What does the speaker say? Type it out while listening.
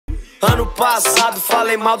Ano passado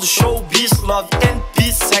falei mal do showbiz, love and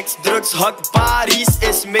peace, sex, drugs, rock, Paris.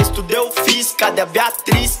 Esse mês tudo eu fiz, cadê a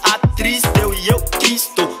Beatriz? Atriz, eu e eu quis,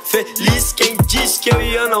 tô feliz. Quem disse que eu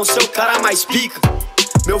ia não ser o cara mais pica?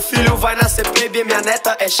 Meu filho vai nascer baby, minha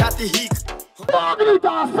neta é chata e rica. Grita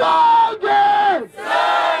sangue!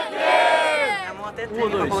 Sangue! É mó até tempo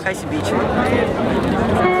pra colocar esse beat, mano.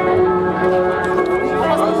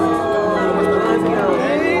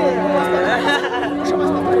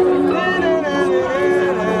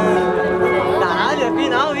 Caralho, é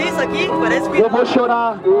final isso aqui? Parece que... Eu vou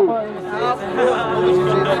chorar. Tá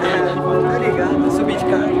ligado, subir de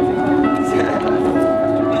cara.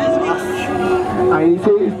 Aí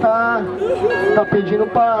você está pedindo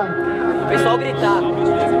pra... O pessoal gritar.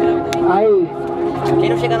 Aí. Quem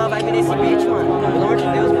não chega na vibe nesse beat, mano, pelo amor de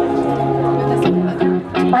Deus, mano.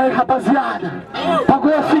 Aí, rapaziada, o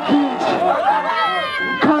bagulho é o seguinte.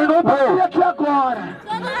 Carnaval aqui agora.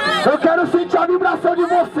 Eu quero sentir a vibração de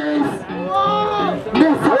vocês.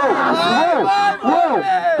 Nesse uou, vai, uou,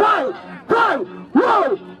 uou,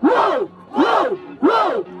 uou, uou,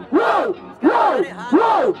 uou,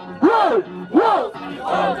 uou, uou, uou.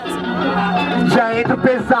 Já entro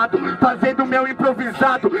pesado, fazendo meu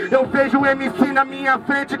improvisado. Eu vejo o MC na minha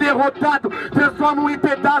frente derrotado. Transformo em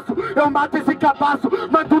pedaço, eu mato esse cabaço.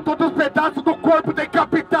 Mando todos os pedaços do corpo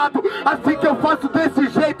decapitado. Assim que eu faço desse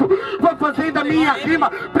jeito, vou fazendo a minha rima.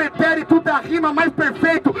 Pretérito da rima mais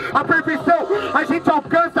perfeito. A perfeição a gente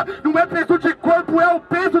alcança. Não é peso de corpo, é o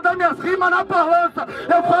peso das minhas rimas na balança.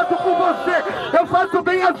 Eu faço com você, eu faço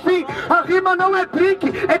bem assim. A rima não é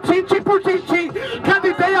drink, é tintim por tintim. Cada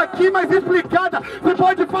ideia aqui mais explicada. Você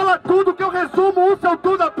pode falar tudo que eu resumo o seu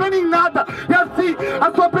tudo apenas em nada. E assim,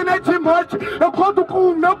 a sua pena é de morte. Eu conto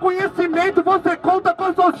com o meu conhecimento, você conta com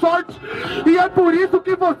a sua sorte. E é por isso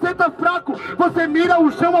que você tá fraco. Você mira o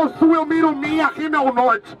chão ao sul, eu miro minha rima ao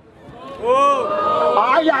norte.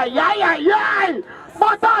 Ai, ai, ai, ai, ai!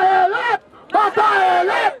 Mata ele! Mata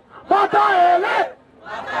ele! Mata ele!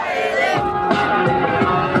 Mata ele!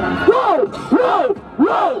 Uou! Uou!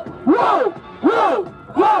 Uou! Uou! Uou!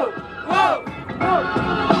 Uou! Uou!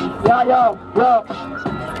 Yo!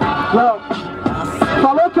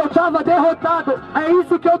 Falou que eu tava derrotado, é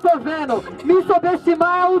isso que eu tô vendo. Me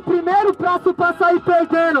subestimar é o primeiro passo pra sair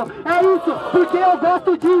perdendo. É isso, porque eu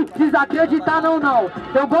gosto de desacreditar, não.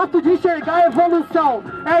 Eu gosto de enxergar a evolução.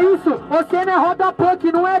 É isso, você não é roda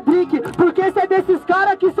punk, não é drink. Porque você é desses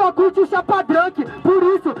caras que só curte chapa drunk. Por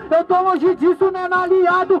isso, eu tô longe disso, né,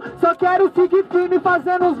 aliado. Só quero seguir firme,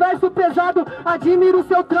 fazendo uns versos pesados. Admiro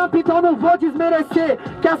seu trampo, então não vou desmerecer.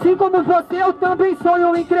 Que assim como você, eu também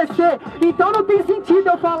sonho em crescer. Então não tem sentido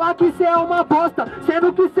eu falar que cê é uma bosta,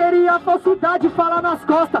 sendo que seria falsidade falar nas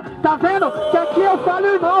costas. Tá vendo? Que aqui eu falo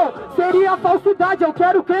irmão, seria falsidade. Eu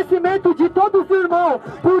quero o crescimento de todos os irmãos.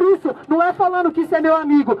 Por isso, não é falando que cê é meu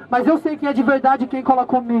amigo, mas eu sei quem é de verdade quem cola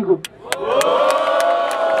comigo.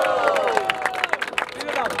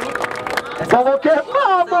 Vamos que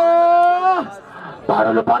vamos!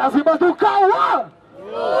 Barulho para as rimas do Kauan!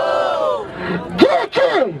 Geek!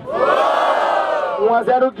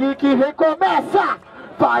 1-0 Geek, recomeça!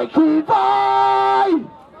 Vai que vai!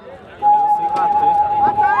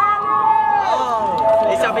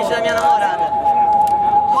 Esse é o bicho da minha namorada.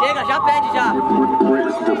 Chega, já pede já.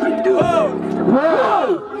 Uou!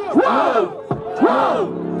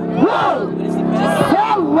 Cê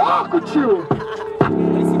é louco, tio!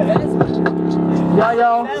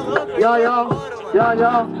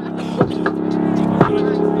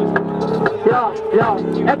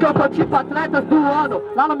 É que eu tô tipo atletas do ano.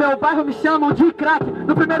 Lá no meu bairro me chamam de craque.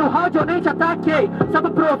 No primeiro round eu nem te ataquei, só pra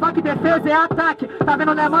provar que defesa é ataque. Tá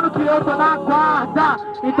vendo, né, mano, que eu tô na guarda.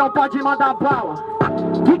 Então pode mandar bala.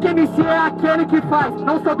 Geek MC é aquele que faz,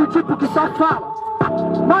 não sou do tipo que só fala.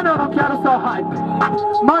 Mano, eu não quero só hype,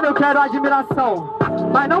 mano, eu quero admiração.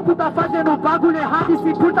 Mas não por tá fazendo bagulho errado e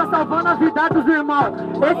sim por tá salvando a vida dos irmãos.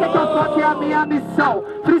 Esse é que eu toco, é a minha missão.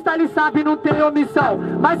 Freestyle sabe, não tem omissão.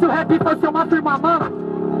 Mas se o rap fosse uma firma, mano,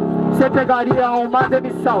 você pegaria uma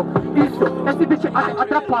demissão. Isso, esse beat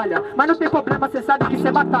atrapalha, mas não tem problema, cê sabe que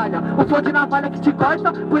cê batalha. O flow de navalha que te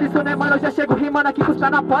corta, por isso, né, mano, eu já chego rimando aqui com os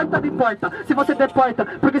pés na porta. Não importa se você deporta,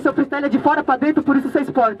 porque seu freestyle é de fora pra dentro, por isso cê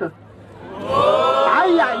exporta.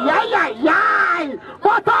 Ai, ai, ai, ai, ai!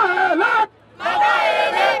 Mata ele! Mata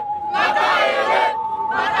ele! Mata ele!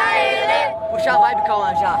 Mata ele! Puxa a vibe,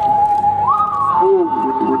 Kauan, já.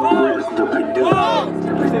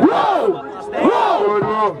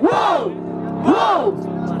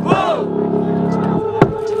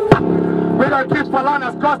 Melhor que falar falar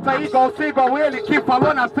nas costas igual ser igual ele que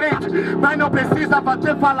falou na frente. Mas não precisa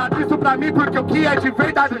bater falar disso pra mim, porque o que é de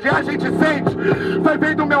verdade já a gente sente. Vai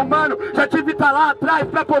vendo meu mano, já tive tá lá atrás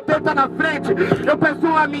pra poder tá na frente. Eu peço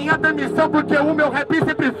a minha demissão porque o meu rap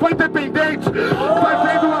sempre foi independente. Vai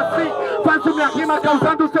vendo assim, faço minha rima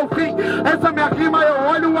causando seu fim. Essa minha rima eu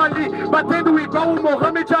olho ali, batendo igual o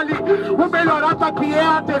Mohamed Ali. O melhor ataque é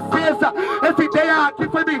a defesa. Essa ideia aqui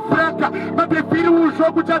foi bem franca, mas prefiro o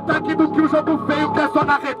jogo de ataque do que o jogo feio que é só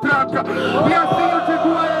na retranca. E assim eu digo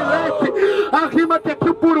a Elec, a rima que é que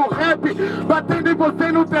o puro rap, batendo em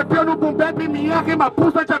você no trap ou no boom bap, minha rima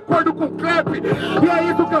pulsa de acordo com o clap. E é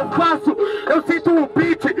isso que eu faço, eu sinto um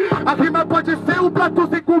beat. A rima pode ser um prato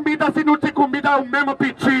sem comida, se não tem comida é o mesmo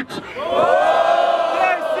apetite.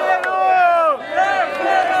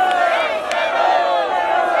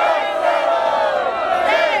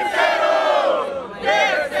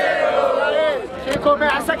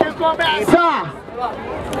 Quem começa?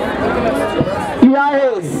 E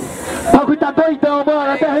aí? O bagulho tá doidão,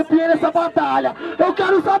 mano. Até arrepiei nessa batalha. Eu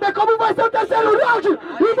quero saber como vai ser o terceiro round.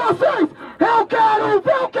 E vocês? Eu quero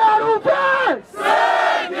ver!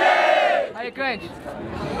 Sangue! Aí, Cante.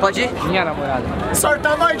 Pode ir? Minha namorada.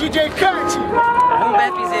 Sorta nós, DJ Cante! Vamos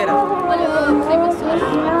ver, piseira. Olha, sem pessoas.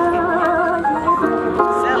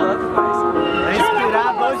 Você é louco, parceiro.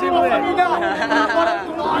 Inspirado hoje, moleque.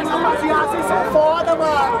 Nós, rapaziada, vocês são foda,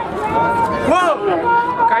 mano. Uou!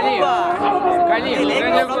 Carlinhos,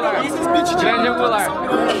 grande angular. Grande angular. É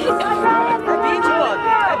beat, mano.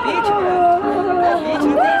 É beat, velho. É beat, não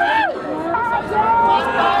tem jeito.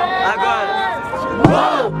 Agora.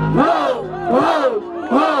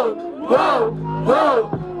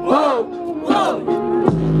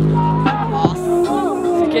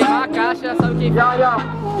 Se queimar a caixa, já sabe quem foi.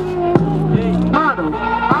 Mano,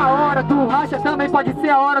 a hora do racha também pode ser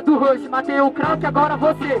a hora do rush. Matei o crack, agora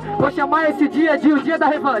você. Vou chamar esse dia de o dia da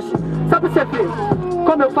revanche. Só pra você ver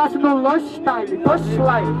como eu faço no lunch time,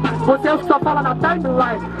 punchline. Você é o que só fala na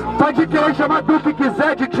timeline. Pode querer chamar do que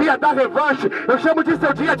quiser de dia da revanche. Eu chamo de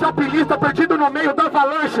seu dia de alpinista perdido no meio da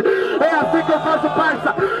avalanche. É assim que eu faço,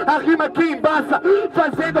 parça, a rima que embaça.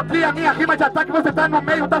 Fazendo aqui a minha rima de ataque, você tá no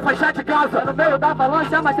meio da faixa de casa. No meio da avalanche,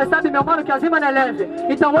 mas você sabe, meu mano, que a rima não é leve.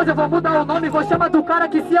 Então hoje eu vou mudar o nome e vou chamar do cara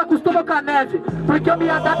que se acostuma com a neve. Porque eu me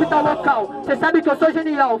adapto ao local. Você sabe que eu sou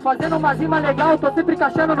genial, fazendo uma rima legal, tô sempre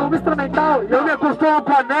encaixando no instrumental. Eu me acostumo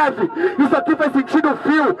com a neve, isso aqui faz sentido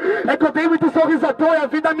fio. É que eu tenho muito sorriso à toa e a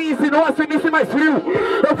vida me ensinou a ser nisso mais frio.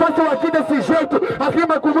 Eu faço aqui desse jeito, a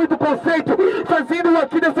rima com muito conceito. Fazendo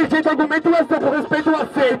aqui desse jeito, argumento é seu, por respeito eu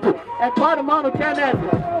aceito. É claro, mano, que é neve,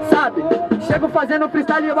 sabe? Chego fazendo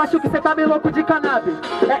freestyle e eu acho que você tá meio louco de cannabis.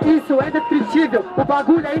 É isso, é indescritível, o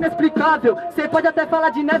bagulho é inexplicável. Cê pode até falar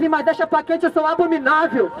de neve, mas deixa pra quente, eu sou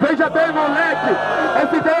abominável. Veja bem, moleque,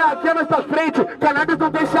 essa ideia aqui é mais pra frente. Cannabis não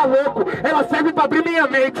deixa louco, ela serve pra abrir minha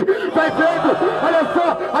mente. Vai vendo, olha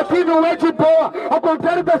só, aqui não é de boa. Ao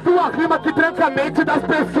contrário da sua rima que tranca a mente das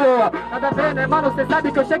pessoas. Nada a ver, né, mano, cê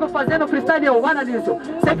sabe que eu chego fazendo freestyle e eu analiso.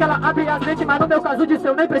 Sei que ela abre as mentes, mas no meu caso disso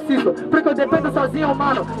eu nem preciso. Porque eu dependo sozinho,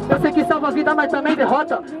 mano. Eu sei que salva a vida, mas também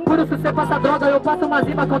derrota. Por isso você passa droga, eu passo uma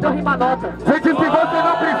rima quando eu rima nota. Gente, se você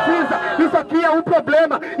não precisa, isso aqui é um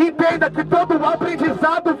problema. Entenda que todo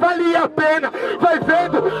aprendizado vale a pena. Vai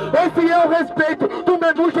vendo, esse é o respeito. Do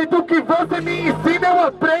mesmo jeito que você me ensina, eu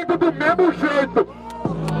aprendo do mesmo jeito.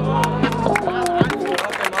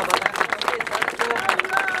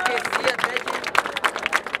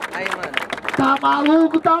 Aí, mano. Tá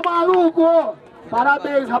maluco, tá maluco?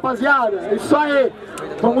 Parabéns, rapaziada. É isso aí.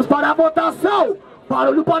 Vamos para a votação.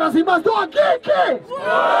 Barulho para as rimas do Geek.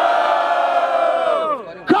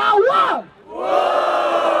 Kauan.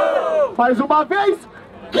 Mais uma vez.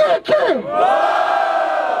 Geek.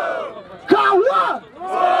 Kauan.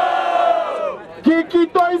 Geek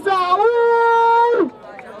 2 a 1.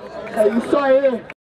 É isso aí.